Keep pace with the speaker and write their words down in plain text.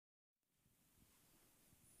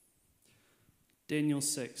Daniel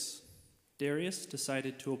 6. Darius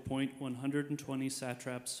decided to appoint 120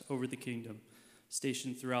 satraps over the kingdom,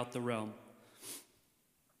 stationed throughout the realm,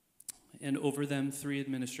 and over them 3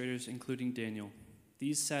 administrators, including Daniel.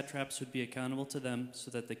 These satraps would be accountable to them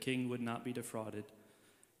so that the king would not be defrauded.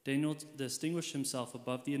 Daniel distinguished himself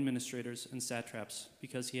above the administrators and satraps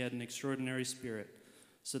because he had an extraordinary spirit,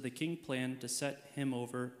 so the king planned to set him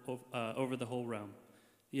over the whole realm.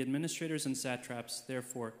 The administrators and satraps,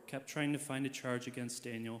 therefore, kept trying to find a charge against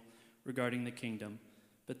Daniel regarding the kingdom,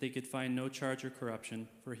 but they could find no charge or corruption,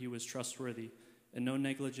 for he was trustworthy, and no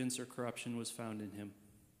negligence or corruption was found in him.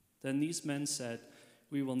 Then these men said,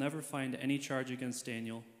 "We will never find any charge against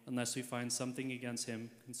Daniel unless we find something against him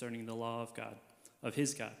concerning the law of God, of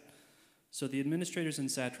his God." So the administrators and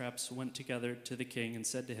satraps went together to the king and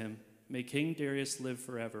said to him, "May King Darius live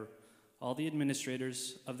forever. All the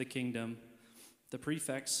administrators of the kingdom, the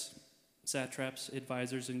prefects, satraps,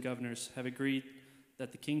 advisors, and governors have agreed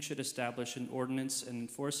that the king should establish an ordinance and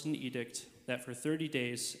enforce an edict that for 30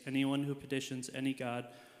 days anyone who petitions any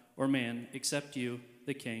god or man except you,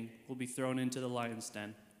 the king, will be thrown into the lion's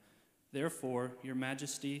den. Therefore, your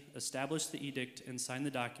majesty, establish the edict and sign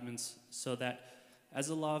the documents so that, as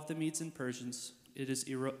a law of the Medes and Persians, it is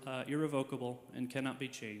irrevocable and cannot be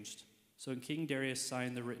changed." So King Darius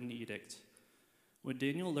signed the written edict. When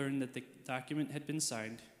Daniel learned that the document had been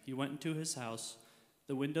signed, he went into his house.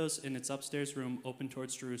 The windows in its upstairs room opened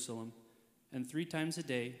towards Jerusalem, and 3 times a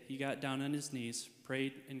day he got down on his knees,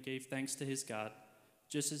 prayed, and gave thanks to his God,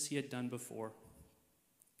 just as he had done before.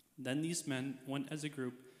 Then these men went as a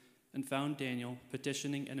group and found Daniel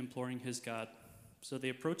petitioning and imploring his God. So they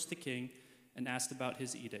approached the king and asked about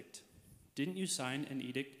his edict. "Didn't you sign an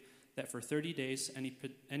edict that for 30 days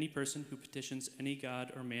any person who petitions any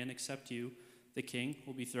god or man except you, the king,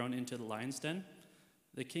 will be thrown into the lion's den?"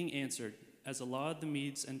 The king answered, "As a law of the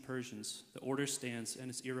Medes and Persians, the order stands and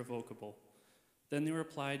is irrevocable." Then they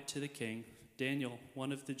replied to the king, "Daniel,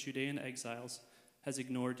 one of the Judean exiles, has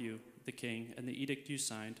ignored you, the king, and the edict you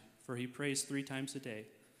signed, for he prays 3 times a day."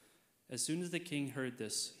 As soon as the king heard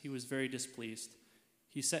this, he was very displeased.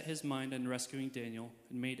 He set his mind on rescuing Daniel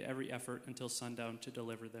and made every effort until sundown to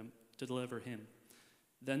deliver him.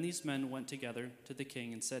 Then these men went together to the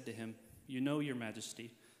king and said to him, "You know, your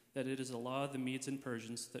majesty, that it is a law of the Medes and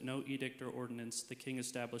Persians that no edict or ordinance the king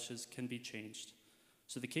establishes can be changed."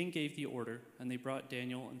 So the king gave the order, and they brought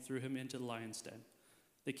Daniel and threw him into the lion's den.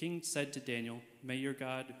 The king said to Daniel, "May your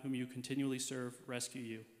God, whom you continually serve, rescue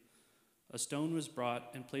you." A stone was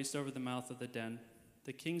brought and placed over the mouth of the den.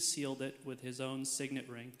 The king sealed it with his own signet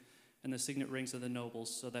ring and the signet rings of the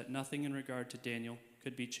nobles, so that nothing in regard to Daniel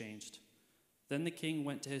could be changed. Then the king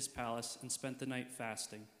went to his palace and spent the night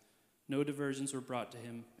fasting. No diversions were brought to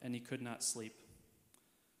him, and he could not sleep.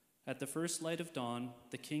 At the first light of dawn,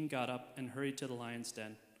 the king got up and hurried to the lion's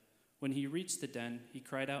den. When he reached the den, he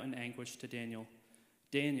cried out in anguish to Daniel.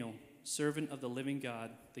 "Daniel, servant of the living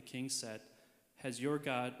God," the king said, "has your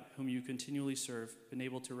God, whom you continually serve, been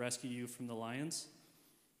able to rescue you from the lions?"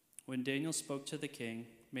 When Daniel spoke to the king,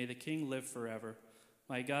 "May the king live forever.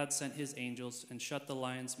 My God sent his angels and shut the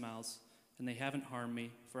lions' mouths, and they haven't harmed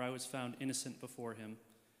me, for I was found innocent before him.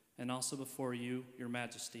 And also before you, your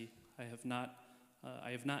majesty, I have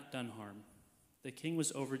not done harm." The king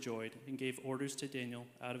was overjoyed and gave orders to Daniel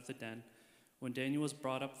out of the den. When Daniel was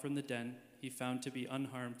brought up from the den, he found to be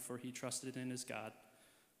unharmed, for he trusted in his God.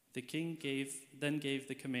 The king then gave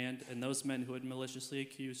the command, and those men who had maliciously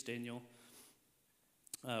accused Daniel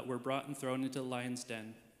were brought and thrown into the lion's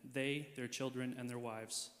den, they, their children, and their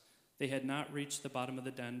wives. They had not reached the bottom of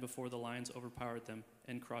the den before the lions overpowered them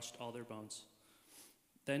and crushed all their bones.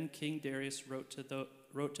 Then King Darius wrote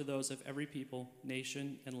to those of every people,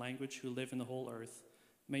 nation, and language who live in the whole earth,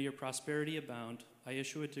 "May your prosperity abound. I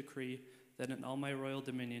issue a decree that in all my royal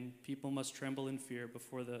dominion people must tremble in fear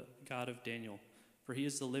before the God of Daniel, for he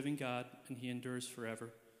is the living God, and he endures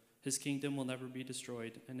forever. His kingdom will never be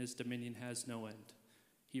destroyed, and his dominion has no end.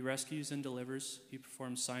 He rescues and delivers. He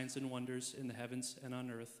performs signs and wonders in the heavens and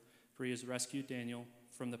on earth, for he has rescued Daniel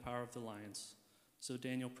from the power of the lions." So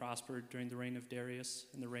Daniel prospered during the reign of Darius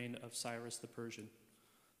and the reign of Cyrus the Persian.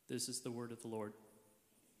 This is the word of the Lord.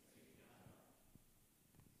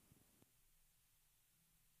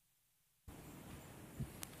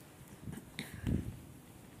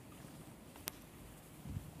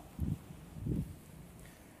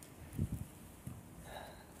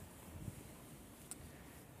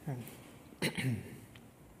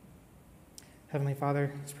 Heavenly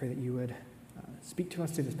Father, let's pray that you would speak to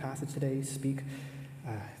us through this passage today. Speak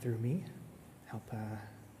through me. Help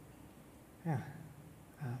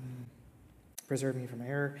preserve me from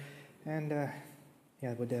error. And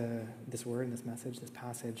would this word and this message, this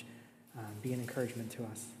passage, be an encouragement to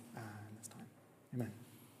us in this time. Amen.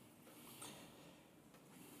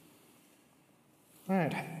 All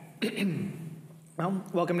right. Well,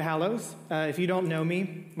 welcome to Hallows. If you don't know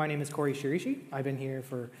me, my name is Cory Shiraishi. I've been here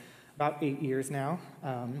for about 8 years now.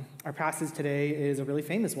 Our passage today is a really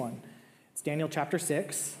famous one. It's Daniel chapter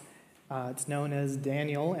 6. It's known as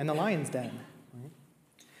Daniel and the Lion's Den. Right?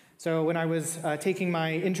 So when I was taking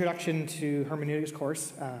my introduction to hermeneutics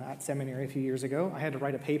course at seminary a few years ago, I had to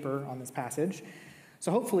write a paper on this passage.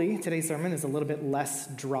 So hopefully today's sermon is a little bit less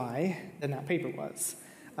dry than that paper was.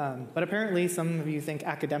 But apparently some of you think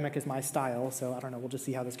academic is my style, so I don't know, we'll just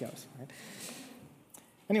see how this goes. Right?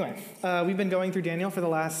 Anyway, we've been going through Daniel for the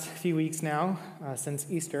last few weeks now, since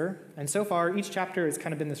Easter, and so far each chapter has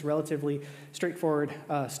kind of been this relatively straightforward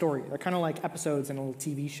story. They're kind of like episodes in a little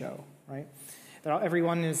TV show, right?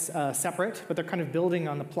 Everyone is separate, but they're kind of building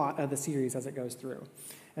on the plot of the series as it goes through.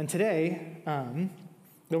 And today,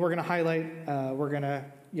 we're going to highlight the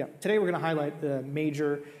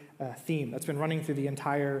major theme that's been running through the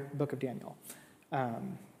entire book of Daniel.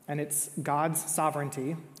 And it's God's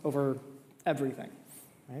sovereignty over everything,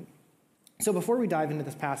 right? So before we dive into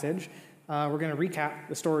this passage, we're going to recap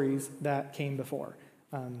the stories that came before.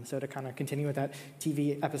 So to kind of continue with that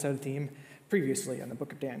TV episode theme previously in the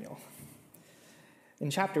book of Daniel. In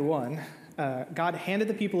chapter 1, God handed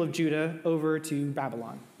the people of Judah over to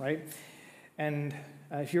Babylon, right? And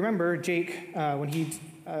if you remember, Jake, when he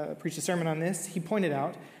preached a sermon on this, he pointed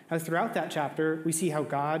out how throughout that chapter, we see how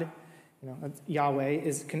God, Yahweh,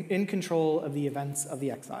 is in control of the events of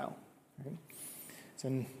the exile. Right? So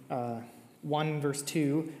in 1 verse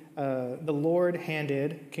 2, the Lord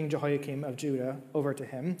handed King Jehoiakim of Judah over to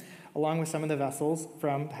him, along with some of the vessels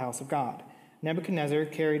from the house of God. Nebuchadnezzar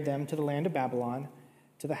carried them to the land of Babylon,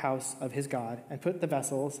 to the house of his God, and put the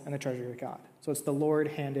vessels in the treasury of God. So it's the Lord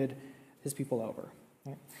handed his people over.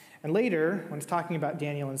 Right? And later, when it's talking about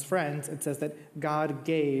Daniel and his friends, it says that God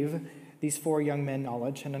gave these 4 young men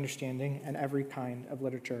knowledge and understanding and every kind of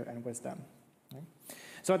literature and wisdom. Right?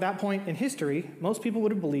 So at that point in history, most people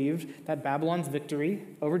would have believed that Babylon's victory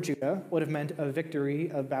over Judah would have meant a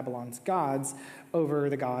victory of Babylon's gods over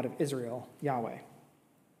the God of Israel, Yahweh.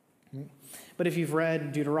 Right? But if you've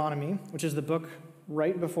read Deuteronomy, which is the book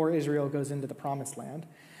right before Israel goes into the promised land,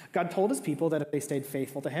 God told his people that if they stayed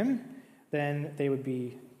faithful to him, then they would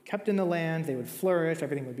be kept in the land, they would flourish,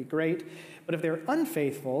 everything would be great. But if they were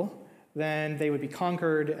unfaithful, then they would be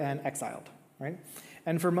conquered and exiled, right?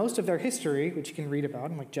 And for most of their history, which you can read about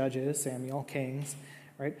in like Judges, Samuel, Kings,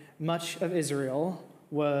 right? Much of Israel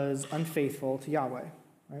was unfaithful to Yahweh,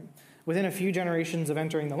 right? Within a few generations of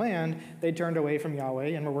entering the land, they turned away from Yahweh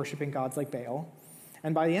and were worshiping gods like Baal.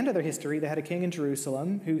 And by the end of their history, they had a king in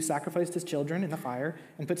Jerusalem who sacrificed his children in the fire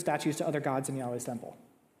and put statues to other gods in Yahweh's temple.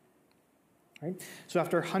 Right? So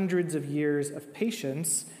after hundreds of years of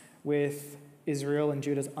patience with Israel and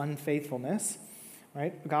Judah's unfaithfulness,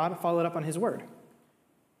 right, God followed up on his word.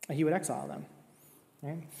 He would exile them.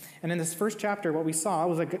 Right? And in this first chapter, what we saw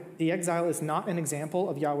was that the exile is not an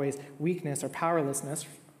example of Yahweh's weakness or powerlessness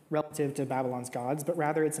relative to Babylon's gods, but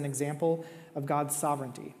rather it's an example of God's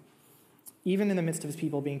sovereignty. Even in the midst of his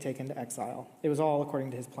people being taken to exile, it was all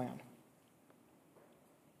according to his plan.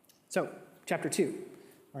 So, chapter 2.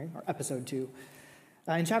 Right, or episode 2.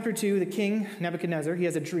 In chapter 2, the king, Nebuchadnezzar, he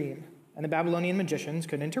has a dream, and the Babylonian magicians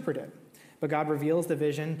couldn't interpret it. But God reveals the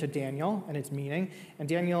vision to Daniel and its meaning, and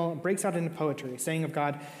Daniel breaks out into poetry, saying of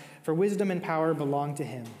God, "For wisdom and power belong to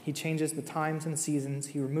him. He changes the times and seasons.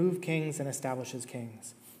 He removes kings and establishes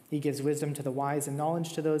kings. He gives wisdom to the wise and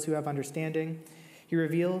knowledge to those who have understanding. He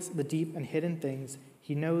reveals the deep and hidden things.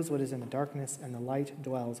 He knows what is in the darkness, and the light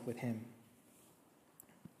dwells with him."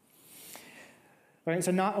 Right,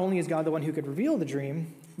 so not only is God the one who could reveal the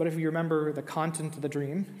dream, but if you remember the content of the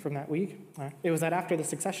dream from that week, it was that after the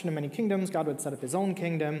succession of many kingdoms, God would set up his own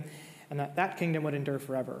kingdom, and that kingdom would endure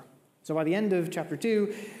forever. So by the end of chapter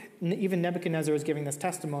 2, even Nebuchadnezzar is giving this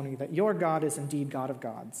testimony that your God is indeed God of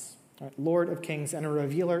gods, right, Lord of kings, and a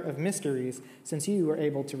revealer of mysteries, since you are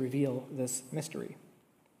able to reveal this mystery.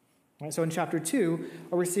 Right, so in chapter 2,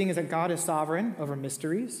 what we're seeing is that God is sovereign over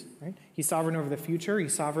mysteries. Right? He's sovereign over the future.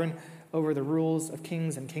 He's sovereign over the rules of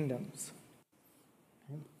kings and kingdoms.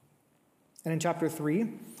 And in chapter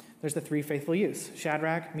 3, there's the 3 faithful youths,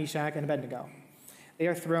 Shadrach, Meshach, and Abednego. They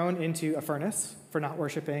are thrown into a furnace for not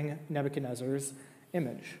worshiping Nebuchadnezzar's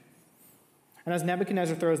image. And as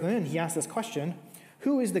Nebuchadnezzar throws them in, he asks this question,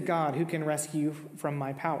 "Who is the God who can rescue from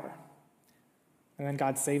my power?" And then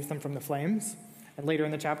God saves them from the flames. And later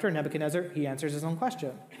in the chapter, Nebuchadnezzar, he answers his own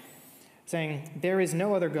question, saying, "There is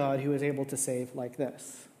no other God who is able to save like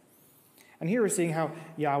this." And here we're seeing how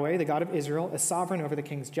Yahweh, the God of Israel, is sovereign over the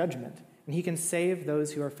king's judgment, and he can save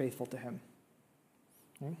those who are faithful to him.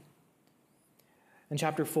 Okay? In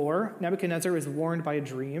chapter 4, Nebuchadnezzar is warned by a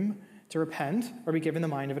dream to repent or be given the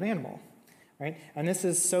mind of an animal. Right? And this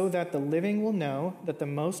is so that the living will know that the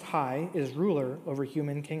Most High is ruler over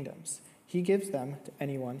human kingdoms. He gives them to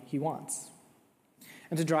anyone he wants.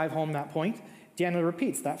 And to drive home that point, Daniel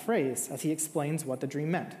repeats that phrase as he explains what the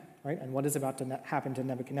dream meant, right? And what is about to happen to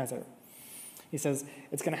Nebuchadnezzar. He says,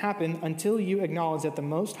 it's going to happen until you acknowledge that the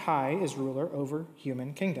Most High is ruler over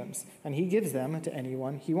human kingdoms, and he gives them to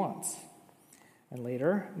anyone he wants. And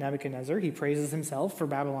later, Nebuchadnezzar, he praises himself for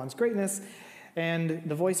Babylon's greatness, and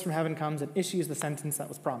the voice from heaven comes and issues the sentence that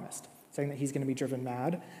was promised, saying that he's going to be driven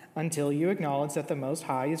mad until you acknowledge that the Most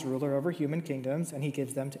High is ruler over human kingdoms, and he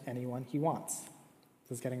gives them to anyone he wants.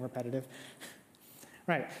 This is getting repetitive.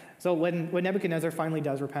 Right. So when Nebuchadnezzar finally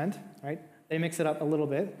does repent, right, they mix it up a little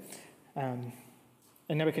bit. And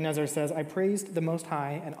Nebuchadnezzar says, I praised the Most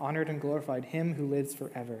High and honored and glorified him who lives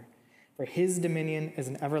forever. For his dominion is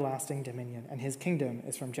an everlasting dominion, and his kingdom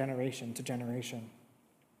is from generation to generation.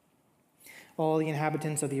 All the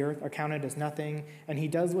inhabitants of the earth are counted as nothing, and he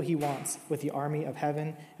does what he wants with the army of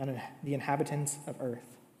heaven and the inhabitants of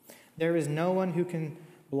earth. There is no one who can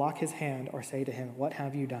block his hand or say to him, what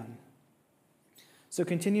have you done? So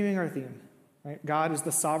continuing our theme, right? God is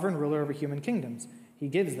the sovereign ruler over human kingdoms. He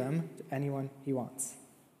gives them to anyone he wants.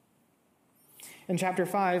 In chapter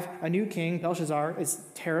 5, a new king, Belshazzar, is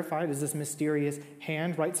terrified as this mysterious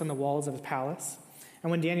hand writes on the walls of his palace. And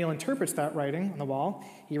when Daniel interprets that writing on the wall,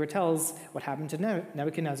 he retells what happened to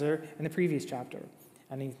Nebuchadnezzar in the previous chapter.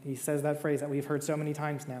 And he says that phrase that we've heard so many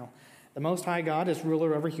times now. The Most High God is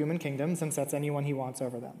ruler over human kingdoms and sets anyone he wants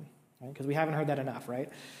over them. Because we haven't heard that enough, right?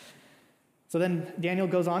 So then Daniel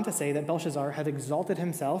goes on to say that Belshazzar had exalted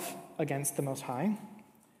himself against the Most High,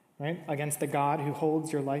 right? Against the God who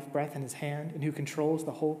holds your life breath in his hand and who controls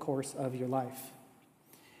the whole course of your life.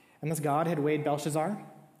 And this God had weighed Belshazzar,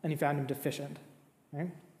 and he found him deficient.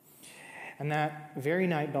 Right? And that very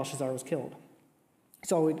night, Belshazzar was killed.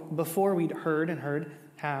 So before we'd heard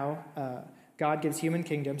how God gives human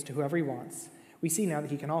kingdoms to whoever he wants, we see now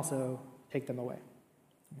that he can also take them away.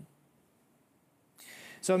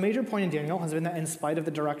 So a major point in Daniel has been that in spite of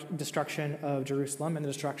the destruction of Jerusalem and the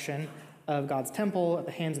destruction of God's temple at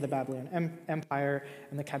the hands of the Babylonian Empire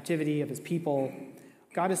and the captivity of his people,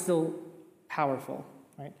 God is still powerful.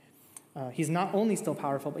 Right? He's not only still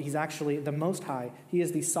powerful, but he's actually the Most High. He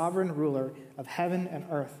is the sovereign ruler of heaven and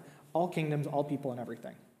earth, all kingdoms, all people, and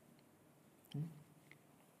everything.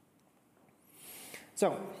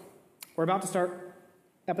 So, we're about to start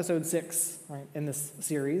episode 6, right, in this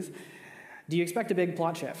series. Do you expect a big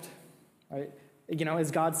plot shift? Right?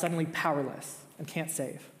 Is God suddenly powerless and can't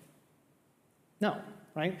save? No,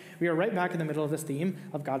 right? We are right back in the middle of this theme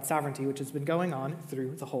of God's sovereignty, which has been going on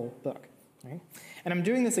through the whole book. Right? And I'm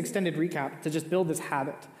doing this extended recap to just build this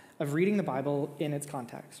habit of reading the Bible in its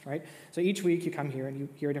context, right? So each week you come here and you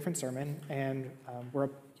hear a different sermon, and we're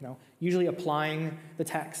usually applying the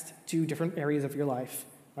text to different areas of your life,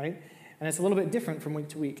 right? And it's a little bit different from week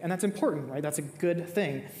to week, and that's important, right? That's a good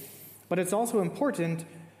thing. But it's also important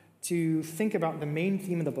to think about the main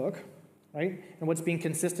theme of the book, right? And what's being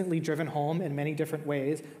consistently driven home in many different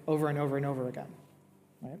ways over and over and over again,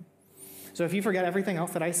 right? So if you forget everything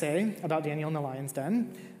else that I say about Daniel in the lion's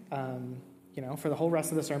den, for the whole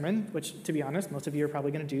rest of the sermon, which, to be honest, most of you are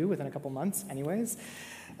probably going to do within a couple months anyways,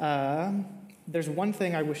 there's one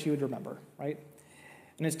thing I wish you would remember, right?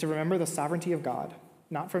 And it's to remember the sovereignty of God,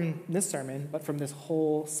 not from this sermon, but from this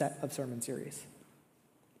whole set of sermon series.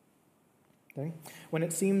 Okay? When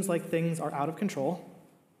it seems like things are out of control,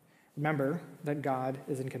 remember that God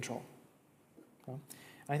is in control. Okay?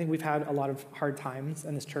 I think we've had a lot of hard times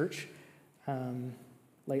in this church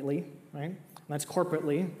lately, right? And that's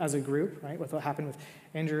corporately as a group, right? With what happened with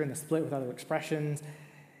Andrew and the split with other expressions,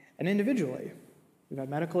 and individually. We've had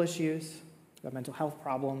medical issues, we've had mental health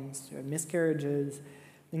problems, we've had miscarriages,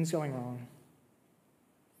 things going wrong.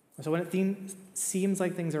 And so when it seems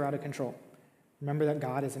like things are out of control, remember that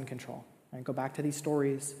God is in control. Right? Go back to these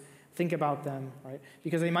stories, think about them, right?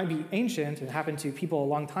 Because they might be ancient and happened to people a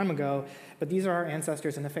long time ago, but these are our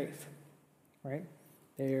ancestors in the faith, right?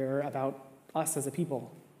 They're about us as a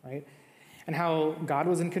people, right? And how God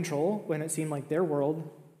was in control when it seemed like their world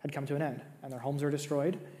had come to an end and their homes were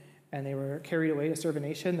destroyed and they were carried away to serve a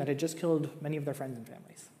nation that had just killed many of their friends and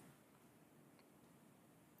families.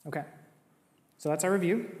 Okay, so that's our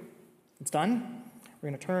review. It's done. We're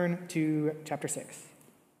going to turn to chapter 6.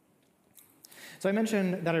 So I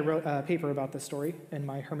mentioned that I wrote a paper about this story in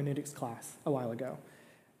my hermeneutics class a while ago.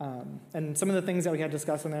 And some of the things that we had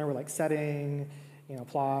discussed in there were like setting,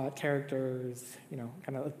 plot, characters,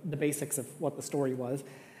 kind of the basics of what the story was.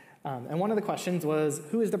 And one of the questions was,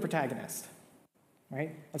 who is the protagonist?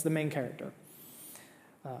 Right? That's the main character.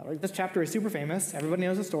 This chapter is super famous. Everybody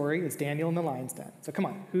knows the story. It's Daniel in the lion's den. So come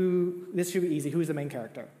on, this should be easy. Who's the main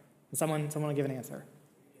character? Someone will give an answer.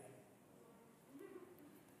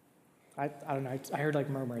 I don't know. I heard like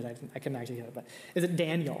murmurs. I couldn't actually hear it. But is it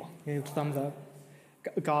Daniel? Thumbs up.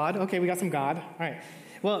 God. Okay, we got some God. All right.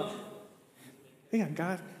 Well, yeah,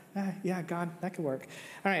 God. Yeah, God. That could work.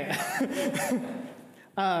 All right.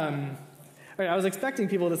 All right. I was expecting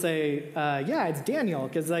people to say, yeah, it's Daniel,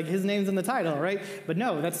 because like his name's in the title, right? But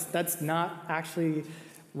no, that's not actually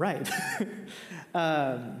right.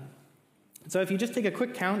 So if you just take a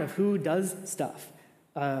quick count of who does stuff,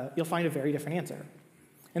 you'll find a very different answer.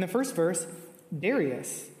 In the first verse,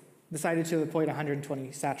 Darius decided to appoint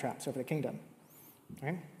 120 satraps over the kingdom.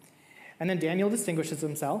 Right? And then Daniel distinguishes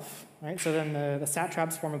himself. Right? So then the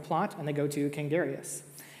satraps form a plot, and they go to King Darius.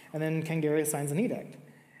 And then King Darius signs an edict.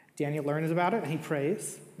 Daniel learns about it, and he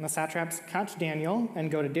prays. And the satraps catch Daniel and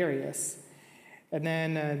go to Darius. And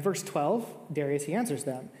then verse 12, Darius, he answers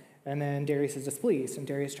them. And then Darius is displeased, and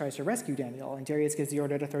Darius tries to rescue Daniel. And Darius gives the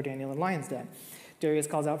order to throw Daniel in the lion's den. Darius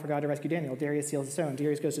calls out for God to rescue Daniel. Darius seals the stone.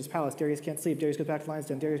 Darius goes to his palace. Darius can't sleep. Darius goes back to the lion's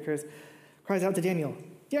den. Darius cries out to Daniel.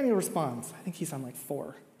 Daniel responds. I think he's on like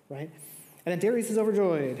 4, right? And then Darius is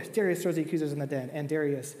overjoyed. Darius throws the accusers in the den, and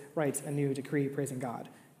Darius writes a new decree praising God.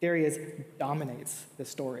 Darius dominates this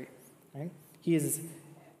story. Right?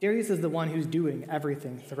 Darius is the one who's doing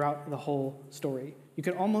everything throughout the whole story. You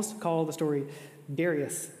could almost call the story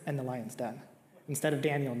Darius and the lion's den instead of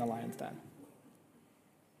Daniel in the lion's den.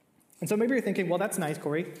 And so maybe you're thinking, well, that's nice,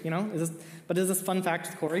 Cory. But is this fun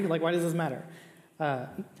fact, Cory? Like, why does this matter? I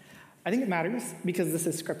think it matters because this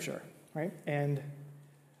is scripture, right? And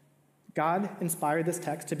God inspired this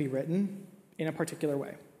text to be written in a particular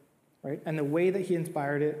way, right? And the way that he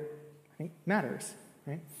inspired it, I think, matters,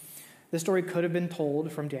 right? This story could have been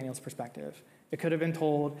told from Daniel's perspective. It could have been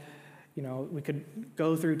told, we could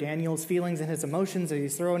go through Daniel's feelings and his emotions as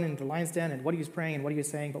he's thrown into the lion's den and what he was praying and what he was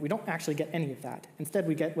saying, but we don't actually get any of that. Instead,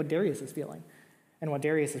 we get what Darius is feeling and what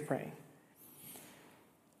Darius is praying.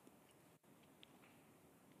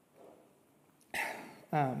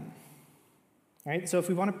 Right? So if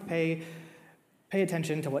we want to pay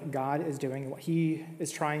attention to what God is doing and what he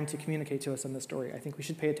is trying to communicate to us in this story, I think we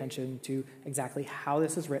should pay attention to exactly how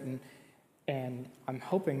this is written, and I'm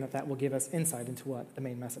hoping that will give us insight into what the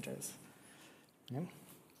main message is. Okay?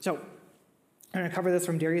 So I'm going to cover this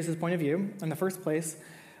from Darius' point of view, and the first place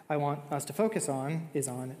I want us to focus on is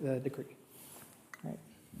on the decree. Right?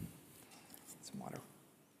 Some water.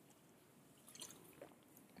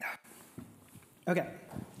 Okay,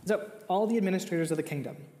 so all the administrators of the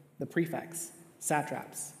kingdom, the prefects,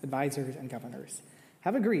 satraps, advisors, and governors,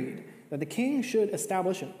 have agreed that the king should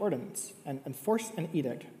establish an ordinance and enforce an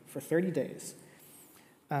edict for 30 days.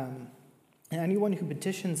 And anyone who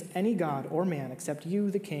petitions any god or man except you,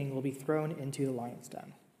 the king, will be thrown into the lion's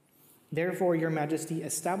den. Therefore, your majesty,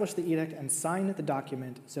 establish the edict and sign the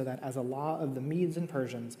document so that as a law of the Medes and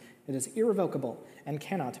Persians, it is irrevocable and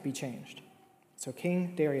cannot be changed. So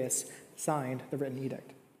King Darius signed the written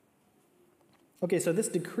edict. Okay, so this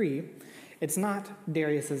decree, it's not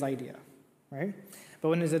Darius's idea, right? But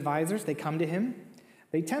when his advisors, they come to him,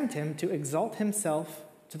 they tempt him to exalt himself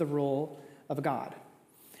to the role of a god.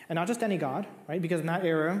 And not just any god, right? Because in that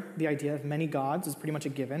era, the idea of many gods is pretty much a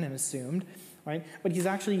given and assumed, right? But he's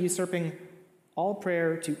actually usurping all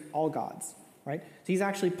prayer to all gods, right? So he's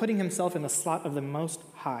actually putting himself in the slot of the Most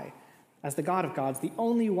High as the God of gods, the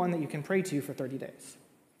only one that you can pray to for 30 days.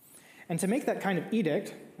 And to make that kind of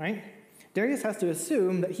edict, right, Darius has to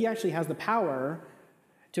assume that he actually has the power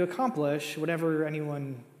to accomplish whatever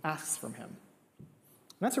anyone asks from him.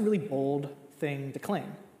 And that's a really bold thing to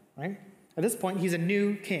claim, right? At this point, he's a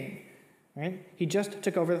new king, right? He just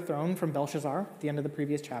took over the throne from Belshazzar at the end of the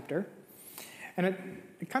previous chapter. And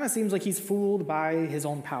it kind of seems like he's fooled by his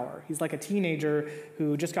own power. He's like a teenager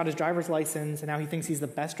who just got his driver's license, and now he thinks he's the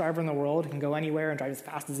best driver in the world. He can go anywhere and drive as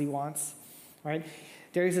fast as he wants, right?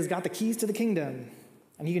 Darius has got the keys to the kingdom,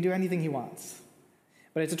 and he can do anything he wants.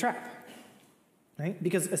 But it's a trap, right?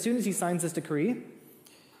 Because as soon as he signs this decree,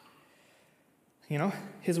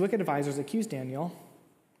 his wicked advisors accuse Daniel,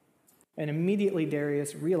 and immediately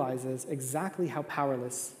Darius realizes exactly how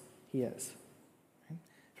powerless he is.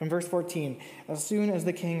 From verse 14, as soon as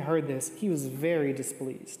the king heard this, he was very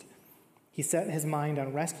displeased. He set his mind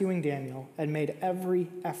on rescuing Daniel and made every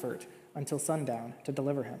effort until sundown to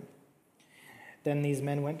deliver him. Then these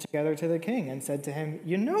men went together to the king and said to him,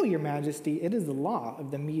 "You know, your majesty, it is the law of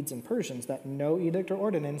the Medes and Persians that no edict or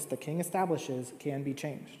ordinance the king establishes can be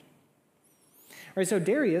changed." All right, so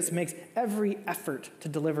Darius makes every effort to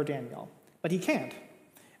deliver Daniel, but he can't.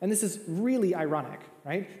 And this is really ironic,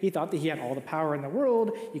 right? He thought that he had all the power in the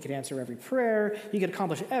world, he could answer every prayer, he could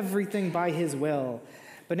accomplish everything by his will.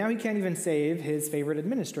 But now he can't even save his favorite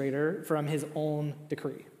administrator from his own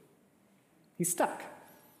decree. He's stuck.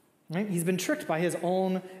 Right? He's been tricked by his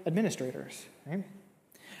own administrators. Right?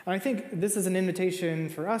 And I think this is an invitation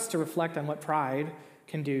for us to reflect on what pride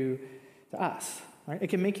can do to us. Right? It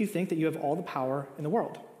can make you think that you have all the power in the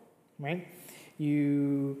world. Right?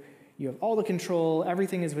 You have all the control,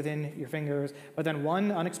 everything is within your fingers, but then one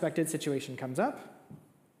unexpected situation comes up,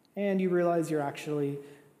 and you realize you're actually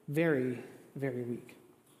very, very weak.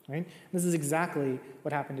 Right? This is exactly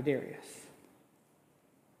what happened to Darius.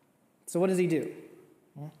 So what does he do?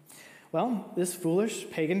 Well, this foolish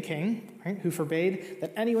pagan king, right, who forbade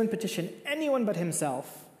that anyone petition anyone but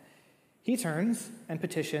himself, he turns and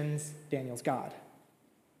petitions Daniel's God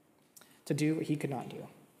to do what he could not do.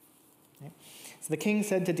 Right? So the king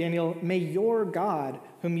said to Daniel, "May your God,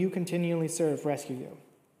 whom you continually serve, rescue you.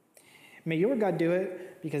 May your God do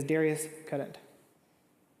it because Darius couldn't."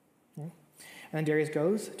 Right? And then Darius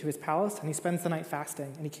goes to his palace and he spends the night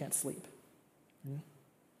fasting and he can't sleep. Right?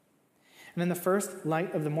 And in the first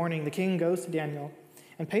light of the morning, the king goes to Daniel,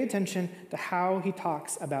 and pay attention to how he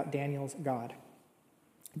talks about Daniel's God.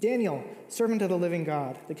 "Daniel, servant of the living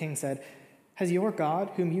God," the king said, "has your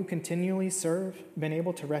God, whom you continually serve, been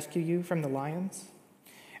able to rescue you from the lions?"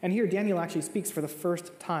 And here Daniel actually speaks for the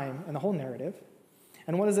first time in the whole narrative.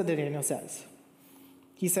 And what is it that Daniel says?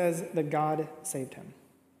 He says that God saved him.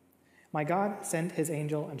 "My God sent his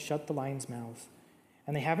angel and shut the lions' mouths.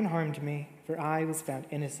 And they haven't harmed me, for I was found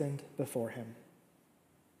innocent before him."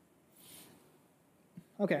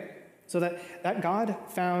 Okay, so that God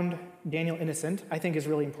found Daniel innocent, I think, is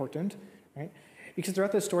really important, right? Because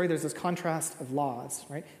throughout this story, there's this contrast of laws,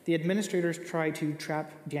 right? The administrators try to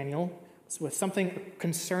trap Daniel with something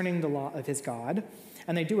concerning the law of his God,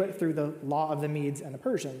 and they do it through the law of the Medes and the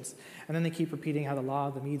Persians. And then they keep repeating how the law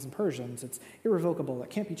of the Medes and Persians, it's irrevocable, it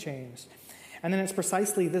can't be changed. And then it's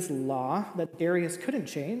precisely this law that Darius couldn't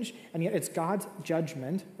change, and yet it's God's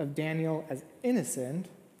judgment of Daniel as innocent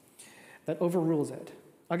that overrules it.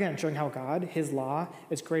 Again, showing how God, his law,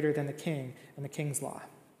 is greater than the king and the king's law.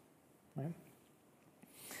 Right?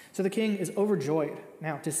 So the king is overjoyed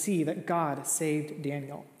now to see that God saved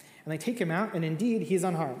Daniel. And they take him out, and indeed, he's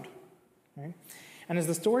unharmed. Right? And as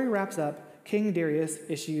the story wraps up, King Darius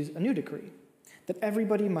issues a new decree, that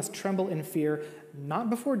everybody must tremble in fear,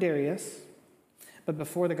 not before Darius, but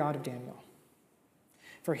before the God of Daniel.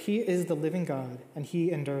 For he is the living God, and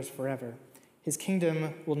he endures forever. His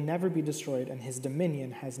kingdom will never be destroyed, and his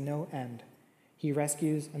dominion has no end. He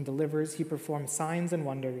rescues and delivers. He performs signs and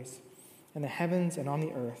wonders in the heavens and on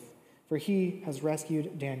the earth, for he has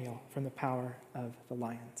rescued Daniel from the power of the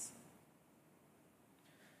lions.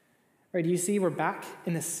 All right, do you see we're back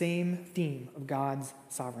in the same theme of God's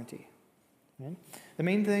sovereignty? Right? The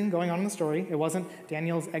main thing going on in the story, it wasn't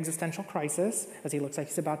Daniel's existential crisis as he looks like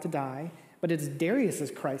he's about to die, but it's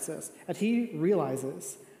Darius's crisis as he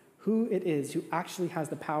realizes who it is who actually has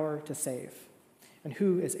the power to save and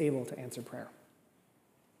who is able to answer prayer.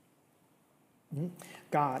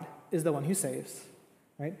 God is the one who saves,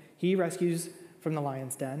 right? He rescues from the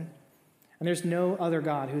lion's den, and there's no other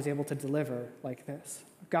God who's able to deliver like this.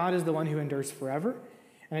 God is the one who endures forever,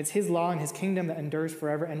 and it's his law and his kingdom that endures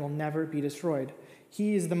forever and will never be destroyed.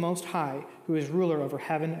 He is the Most High, who is ruler over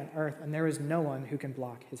heaven and earth, and there is no one who can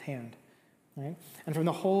block his hand. Right? And from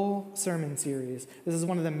the whole sermon series, this is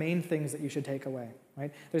one of the main things that you should take away.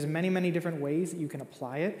 Right? There's many, many different ways that you can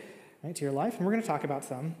apply it, right, to your life, and we're going to talk about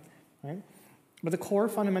some. Right? But the core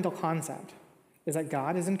fundamental concept is that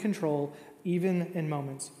God is in control even in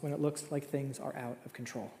moments when it looks like things are out of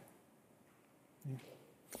control.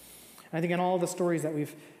 And I think in all the stories that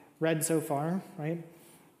we've read so far, right,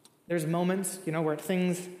 there's moments, where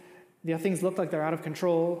things look like they're out of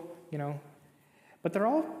control, but they're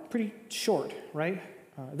all pretty short, right?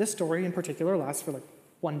 This story in particular lasts for like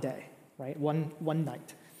one day, right? One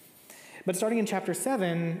night. But starting in chapter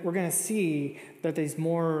 7, we're going to see that there's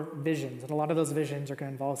more visions, and a lot of those visions are going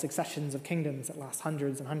to involve successions of kingdoms that last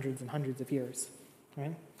hundreds and hundreds and hundreds of years,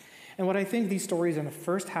 right? And what I think these stories in the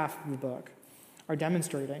first half of the book are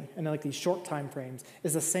demonstrating, in like these short time frames,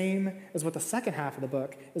 is the same as what the second half of the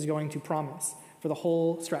book is going to promise for the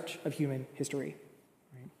whole stretch of human history.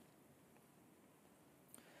 Right?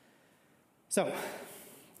 So,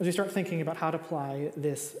 as we start thinking about how to apply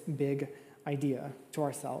this big idea to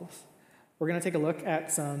ourselves, we're going to take a look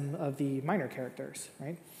at some of the minor characters,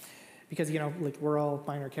 right? Because, like we're all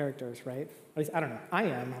minor characters, right? At least, I don't know. I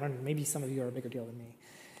am. I don't know. Maybe some of you are a bigger deal than me.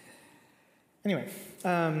 Anyway,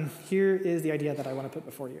 here is the idea that I want to put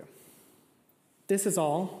before you. This is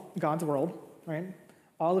all God's world, right?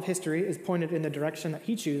 All of history is pointed in the direction that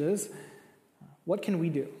he chooses. What can we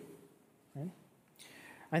do? Right?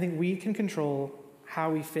 I think we can control how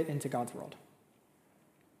we fit into God's world.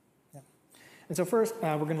 Yeah. And so first,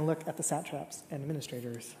 we're going to look at the satraps and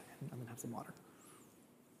administrators. And I'm going to have some water.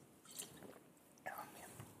 Oh, man.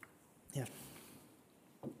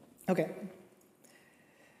 Yeah. Okay.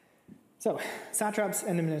 So, satraps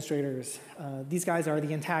and administrators, these guys are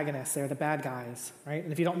the antagonists, they're the bad guys, right?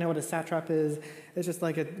 And if you don't know what a satrap is, it's just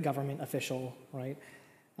like a government official, right?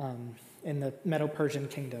 In the Medo-Persian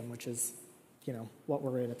kingdom, which is, what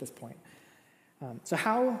we're in at this point. So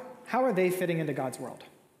how are they fitting into God's world?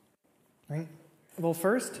 Right? Well,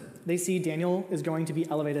 first, they see Daniel is going to be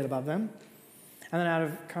elevated above them, and then out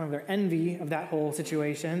of kind of their envy of that whole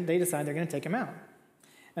situation, they decide they're going to take him out.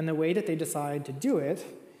 And the way that they decide to do it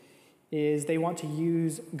is they want to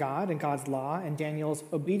use God and God's law and Daniel's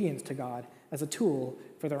obedience to God as a tool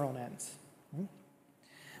for their own ends. Right?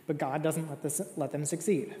 But God doesn't let them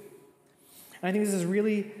succeed. And I think this is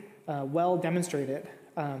really well demonstrated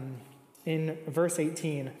in verse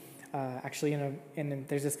 18.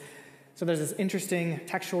 There's this interesting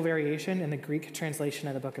textual variation in the Greek translation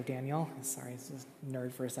of the book of Daniel. Sorry, this is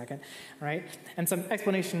nerd for a second, right? And some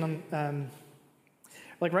explanation on,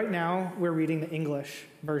 like right now, we're reading the English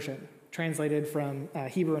version, translated from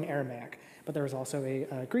Hebrew and Aramaic. But there was also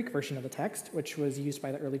a Greek version of the text, which was used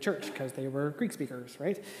by the early church because they were Greek speakers,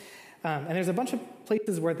 right? And there's a bunch of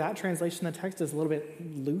places where that translation of the text is a little bit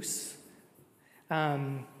loose.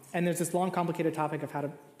 And there's this long, complicated topic of how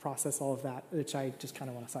to process all of that, which I just kind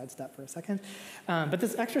of want to sidestep for a second. But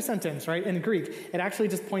this extra sentence, right, in Greek, it actually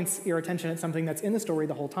just points your attention at something that's in the story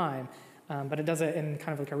the whole time, but it does it in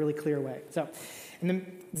kind of like a really clear way. So,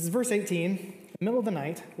 this is verse 18, in the middle of the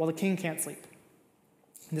night, while the king can't sleep.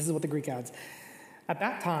 And this is what the Greek adds. At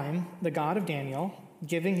that time, the God of Daniel,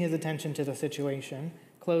 giving his attention to the situation,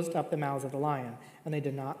 closed up the mouths of the lion, and they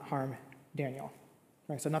did not harm Daniel.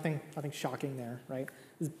 Right, so nothing shocking there, right?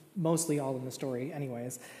 It's mostly all in the story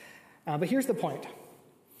anyways. But here's the point.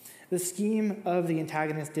 The scheme of the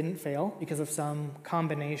antagonist didn't fail because of some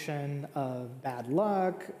combination of bad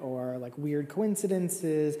luck or like weird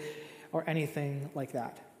coincidences or anything like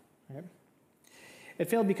that. Right? It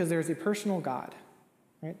failed because there's a personal God,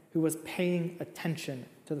 right, who was paying attention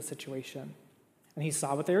to the situation. And he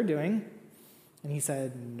saw what they were doing, and he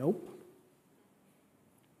said, nope.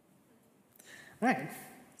 All right.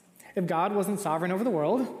 If God wasn't sovereign over the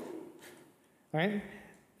world, right?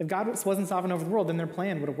 If God wasn't sovereign over the world, then their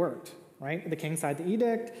plan would have worked, right? The king signed the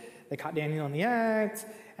edict, they caught Daniel in the act,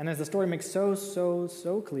 and as the story makes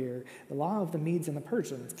so clear, the law of the Medes and the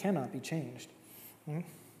Persians cannot be changed. Right?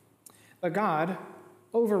 But God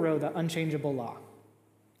overrode the unchangeable law,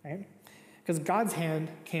 right? Because God's hand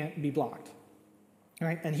can't be blocked,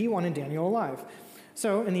 right? And he wanted Daniel alive.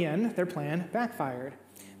 So in the end, their plan backfired.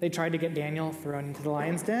 They tried to get Daniel thrown into the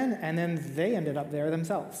lion's den, and then they ended up there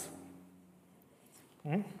themselves.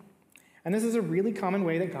 Right? And this is a really common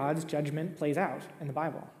way that God's judgment plays out in the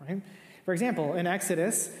Bible. Right? For example, in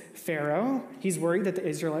Exodus, Pharaoh, he's worried that the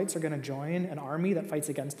Israelites are going to join an army that fights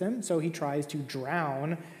against him, so he tries to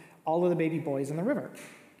drown all of the baby boys in the river.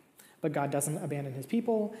 But God doesn't abandon his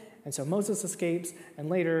people, and so Moses escapes, and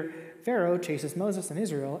later Pharaoh chases Moses and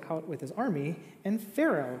Israel out with his army, and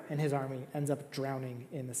Pharaoh and his army ends up drowning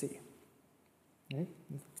in the sea. Right?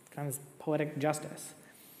 Kind of poetic justice.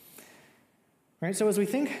 Right? So as we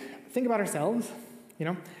think about ourselves,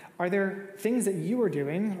 are there things that you are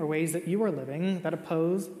doing or ways that you are living that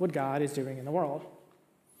oppose what God is doing in the world?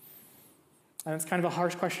 And it's kind of a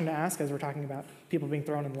harsh question to ask as we're talking about people being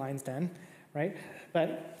thrown in the lion's den, right?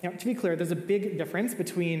 But to be clear, there's a big difference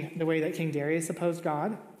between the way that King Darius opposed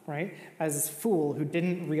God, right, as this fool who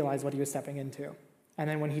didn't realize what he was stepping into. And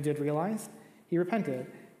then when he did realize, he repented,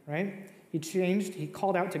 right? He changed, he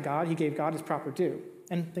called out to God, he gave God his proper due,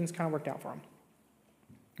 and things kind of worked out for him,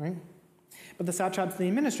 right? But the satraps and the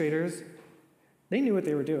administrators, they knew what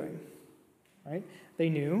they were doing, right? They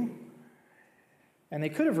knew, and they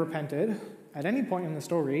could have repented at any point in the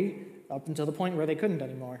story up until the point where they couldn't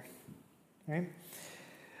anymore, right?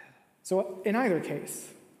 So in either case,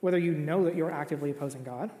 whether you know that you're actively opposing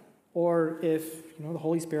God, or if the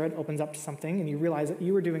Holy Spirit opens up to something and you realize that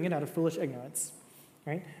you were doing it out of foolish ignorance,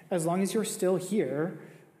 right? As long as you're still here,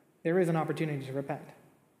 there is an opportunity to repent,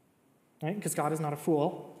 right? Because God is not a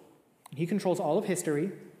fool. He controls all of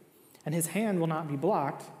history, and his hand will not be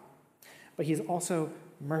blocked. but he's also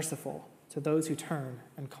merciful to those who turn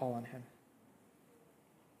and call on him.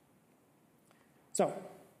 So,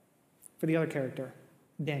 for the other character,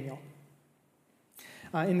 Daniel.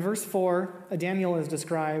 In verse 4, Daniel is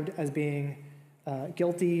described as being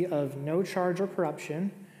guilty of no charge or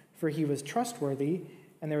corruption, for he was trustworthy,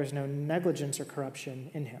 and there was no negligence or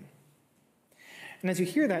corruption in him. And as you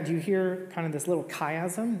hear that, do you hear kind of this little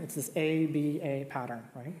chiasm? It's this A, B, A pattern,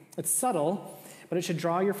 right? It's subtle, but it should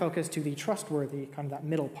draw your focus to the trustworthy, kind of that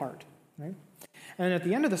middle part, right? And at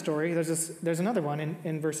the end of the story, there's another one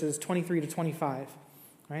in verses 23 to 25,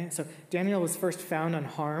 right? So Daniel was first found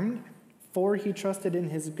unharmed, for he trusted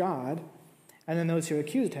in his God, and then those who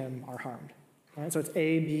accused him are harmed, right? So it's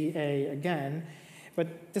A, B, A again,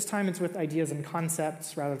 but this time it's with ideas and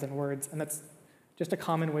concepts rather than words, and that's just a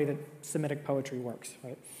common way that Semitic poetry works,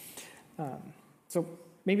 right? So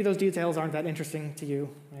maybe those details aren't that interesting to you,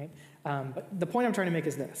 right? But the point I'm trying to make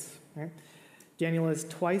is this, right? Daniel is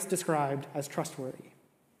twice described as trustworthy.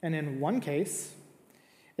 And in one case,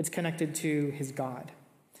 it's connected to his God.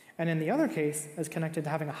 And in the other case, it's connected to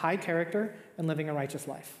having a high character and living a righteous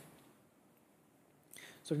life.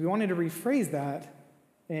 So if you wanted to rephrase that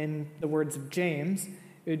in the words of James,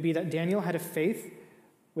 it would be that Daniel had a faith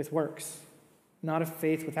with works, not a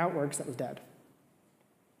faith without works that was dead.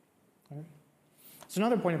 Right? So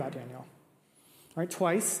another point about Daniel. Right,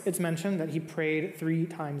 twice it's mentioned that he prayed 3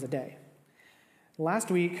 times a day.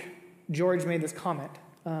 Last week, George made this comment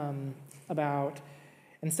about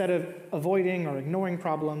instead of avoiding or ignoring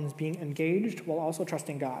problems, being engaged while also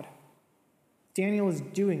trusting God. Daniel is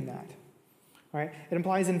doing that. Right? It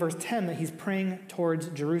implies in verse 10 that he's praying towards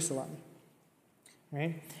Jerusalem.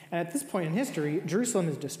 Right? And at this point in history, Jerusalem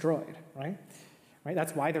is destroyed. Right?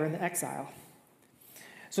 That's why they're in the exile.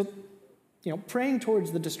 So, praying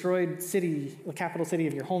towards the destroyed city, the capital city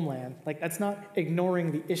of your homeland, that's not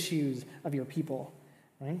ignoring the issues of your people,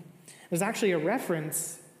 right? There's actually a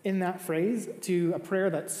reference in that phrase to a prayer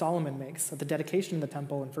that Solomon makes at the dedication of the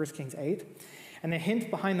temple in 1 Kings 8. And the hint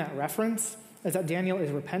behind that reference is that Daniel is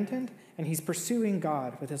repentant and he's pursuing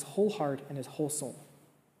God with his whole heart and his whole soul.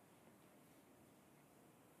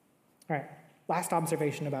 All right, last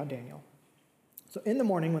observation about Daniel. So in the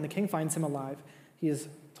morning, when the king finds him alive, he is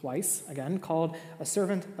twice, again, called a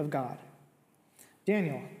servant of God.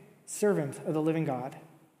 Daniel, servant of the living God,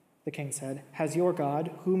 the king said, has your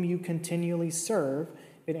God, whom you continually serve,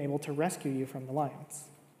 been able to rescue you from the lions?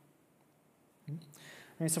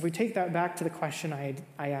 So if we take that back to the question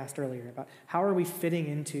I asked earlier about how are we fitting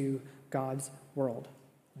into God's world?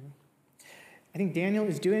 I think Daniel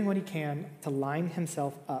is doing what he can to line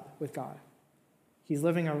himself up with God. He's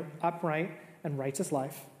living an upright and righteous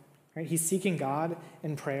life. Right? He's seeking God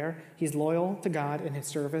in prayer. He's loyal to God in his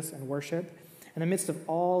service and worship in the midst of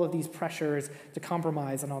all of these pressures to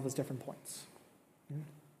compromise on all those different points.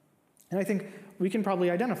 And I think we can probably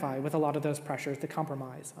identify with a lot of those pressures to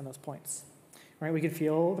compromise on those points. Right? We could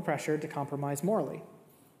feel the pressure to compromise morally.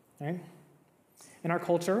 Right? In our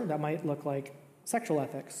culture, that might look like sexual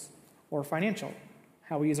ethics or financial,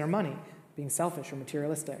 how we use our money, being selfish or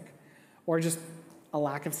materialistic, or just a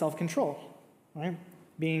lack of self-control, right?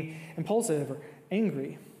 Being impulsive or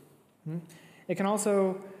angry. It can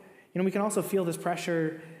also, we can also feel this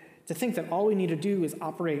pressure to think that all we need to do is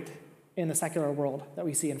operate in the secular world that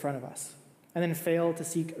we see in front of us, and then fail to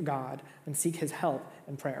seek God and seek his help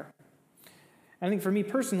in prayer. And I think for me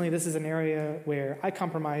personally, this is an area where I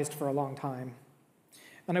compromised for a long time.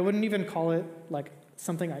 And I wouldn't even call it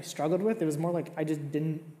something I struggled with. It was more like I just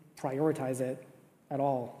didn't prioritize it at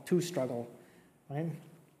all to struggle, right?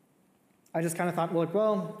 I just kind of thought, I'm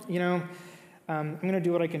going to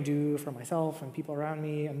do what I can do for myself and people around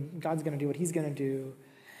me, and God's going to do what he's going to do.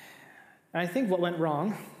 And I think what went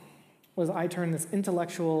wrong was I turned this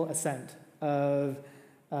intellectual assent of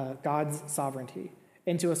God's sovereignty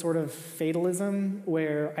into a sort of fatalism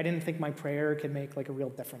where I didn't think my prayer could make a real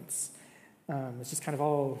difference. It's just kind of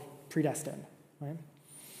all predestined, right?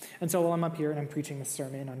 And so while I'm up here and I'm preaching this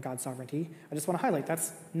sermon on God's sovereignty, I just want to highlight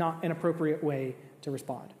that's not an appropriate way to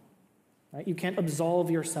respond. Right? You can't absolve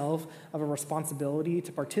yourself of a responsibility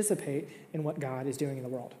to participate in what God is doing in the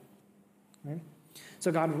world. Right?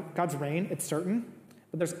 So God's reign, it's certain,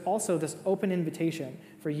 but there's also this open invitation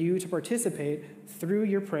for you to participate through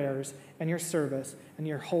your prayers and your service and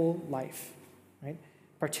your whole life, right?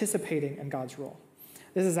 Participating in God's rule.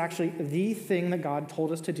 This is actually the thing that God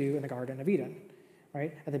told us to do in the Garden of Eden,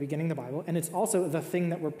 right? At the beginning of the Bible. And it's also the thing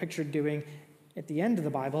that we're pictured doing at the end of the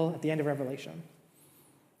Bible, at the end of Revelation.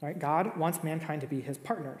 Right? God wants mankind to be his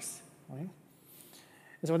partners, right? And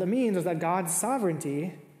so what that means is that God's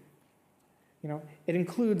sovereignty, it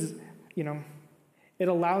includes, it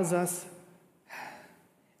allows us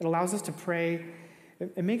It allows us to pray.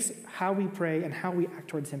 It makes how we pray and how we act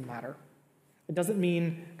towards him matter. It doesn't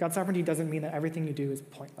mean, God's sovereignty doesn't mean that everything you do is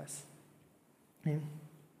pointless. Okay?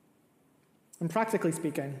 And practically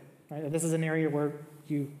speaking, right, this is an area where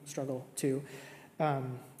you struggle too.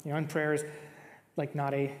 And prayer is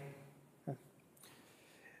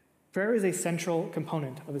prayer is a central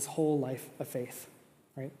component of this whole life of faith,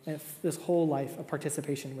 right? This whole life of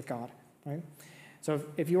participation with God, right? So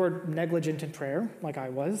if you're negligent in prayer, like I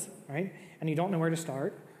was, right, and you don't know where to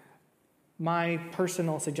start, my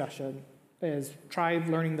personal suggestion is try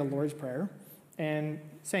learning the Lord's Prayer and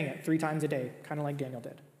saying it 3 times a day, kind of like Daniel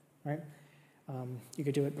did, right? You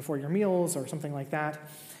could do it before your meals or something like that.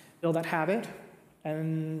 Build that habit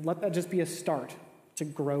and let that just be a start to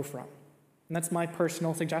grow from. And that's my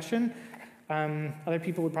personal suggestion. Other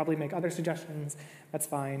people would probably make other suggestions. That's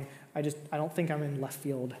fine. I don't think I'm in left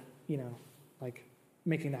field,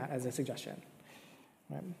 making that as a suggestion.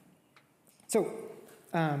 Right? So,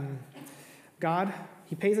 God,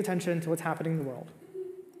 he pays attention to what's happening in the world,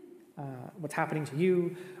 what's happening to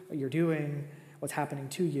you, what you're doing, what's happening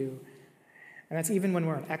to you. And that's even when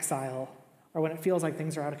we're in exile or when it feels like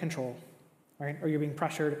things are out of control, right? Or you're being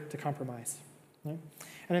pressured to compromise. Right?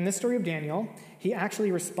 And in this story of Daniel, he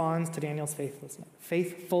actually responds to Daniel's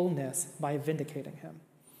faithfulness by vindicating him.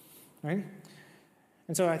 Right?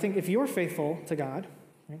 And so I think if you're faithful to God,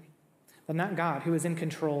 right, then that God who is in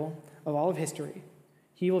control of all of history,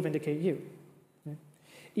 he will vindicate you. Right?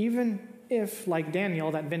 Even if, like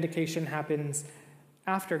Daniel, that vindication happens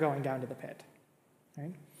after going down to the pit.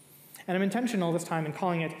 Right? And I'm intentional this time in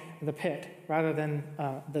calling it the pit rather than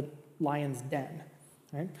the lion's den.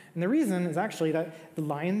 Right? And the reason is actually that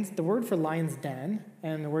the word for lion's den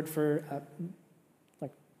and the word for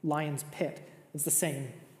lion's pit is the same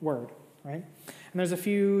word. Right? And there's a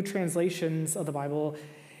few translations of the Bible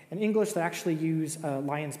in English that actually use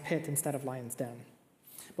lion's pit instead of lion's den.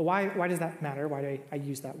 But why does that matter? Why do I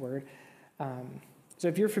use that word? So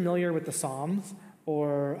if you're familiar with the Psalms,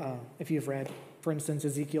 or if you've read, for instance,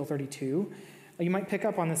 Ezekiel 32, you might pick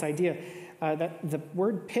up on this idea that the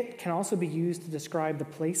word pit can also be used to describe the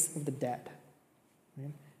place of the dead. Right?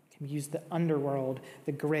 It can be used the underworld,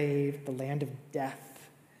 the grave, the land of death.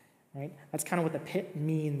 Right? That's kind of what the pit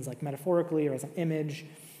means, like metaphorically or as an image.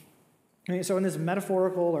 Right? So in this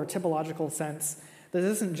metaphorical or typological sense, this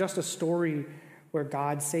isn't just a story where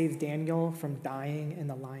God saves Daniel from dying in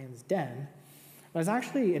the lion's den, but it's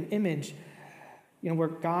actually an image where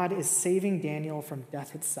God is saving Daniel from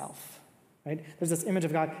death itself. Right? There's this image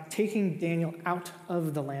of God taking Daniel out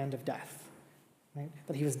of the land of death, right?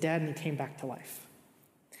 That he was dead and he came back to life.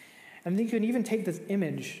 And then you can even take this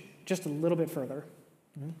image just a little bit further.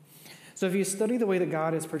 Right? So if you study the way that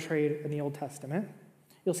God is portrayed in the Old Testament,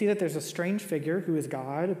 you'll see that there's a strange figure who is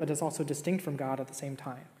God, but is also distinct from God at the same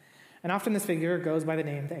time. And often this figure goes by the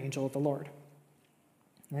name the angel of the Lord.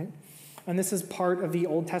 Right? And this is part of the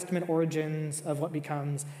Old Testament origins of what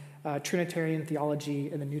becomes Trinitarian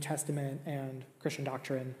theology in the New Testament and Christian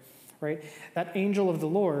doctrine, right? That angel of the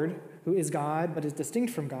Lord, who is God but is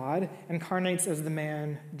distinct from God, incarnates as the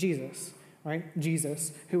man Jesus, right?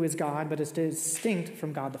 Jesus, who is God but is distinct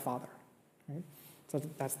from God the Father, right? So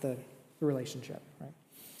that's the relationship, right?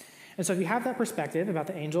 And so if you have that perspective about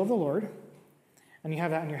the angel of the Lord, and you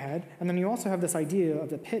have that in your head, and then you also have this idea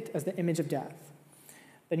of the pit as the image of death,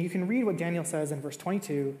 then you can read what Daniel says in verse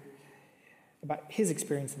 22 about his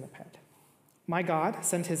experience in the pit. My God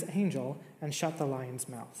sent his angel and shut the lion's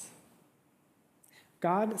mouth.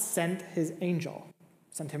 God sent his angel.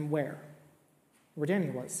 Sent him where? Where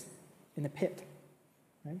Daniel was, in the pit,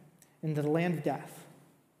 right? In the land of death.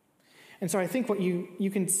 And so I think what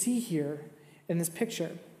you can see here in this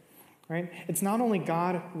picture, right? It's not only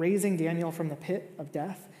God raising Daniel from the pit of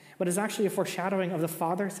death, but it's actually a foreshadowing of the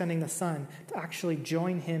Father sending the Son to actually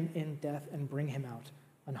join him in death and bring him out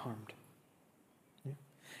unharmed.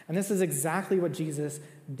 And this is exactly what Jesus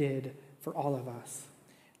did for all of us.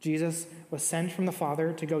 Jesus was sent from the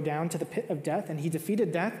Father to go down to the pit of death, and he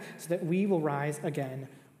defeated death so that we will rise again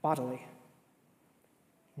bodily.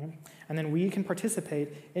 And then we can participate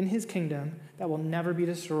in his kingdom that will never be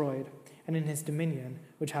destroyed, and in his dominion,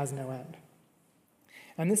 which has no end.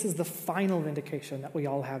 And this is the final vindication that we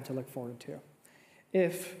all have to look forward to.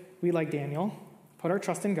 If we, like Daniel, put our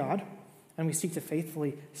trust in God, and we seek to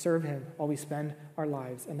faithfully serve him while we spend our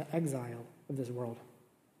lives in the exile of this world.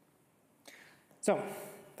 So,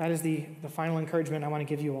 that is the final encouragement I want to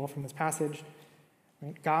give you all from this passage.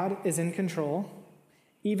 Right? God is in control,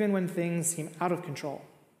 even when things seem out of control.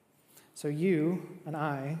 So you and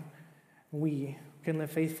I, we can live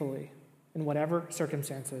faithfully in whatever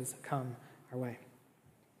circumstances come our way.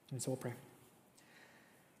 And so we'll pray.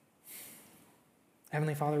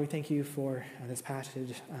 Heavenly Father, we thank you for this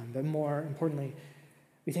passage, but more importantly,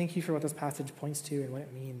 we thank you for what this passage points to and what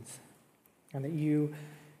it means, and that you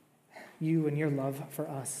in your love for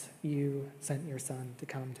us, you sent your Son to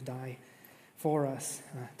come to die for us,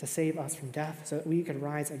 to save us from death, so that we could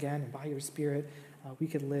rise again, and by your Spirit, we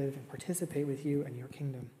could live and participate with you in your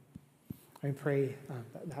kingdom. I pray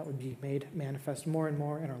that would be made manifest more and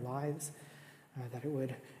more in our lives, that it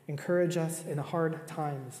would encourage us in the hard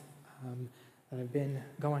times that have been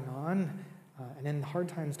going on, and in the hard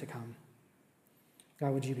times to come.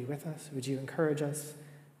 God, would you be with us? Would you encourage us?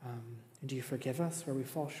 Would you forgive us where we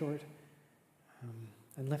fall short?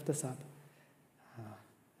 And lift us up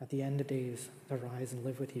at the end of days to rise and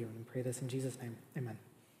live with you. And we pray this in Jesus' name. Amen.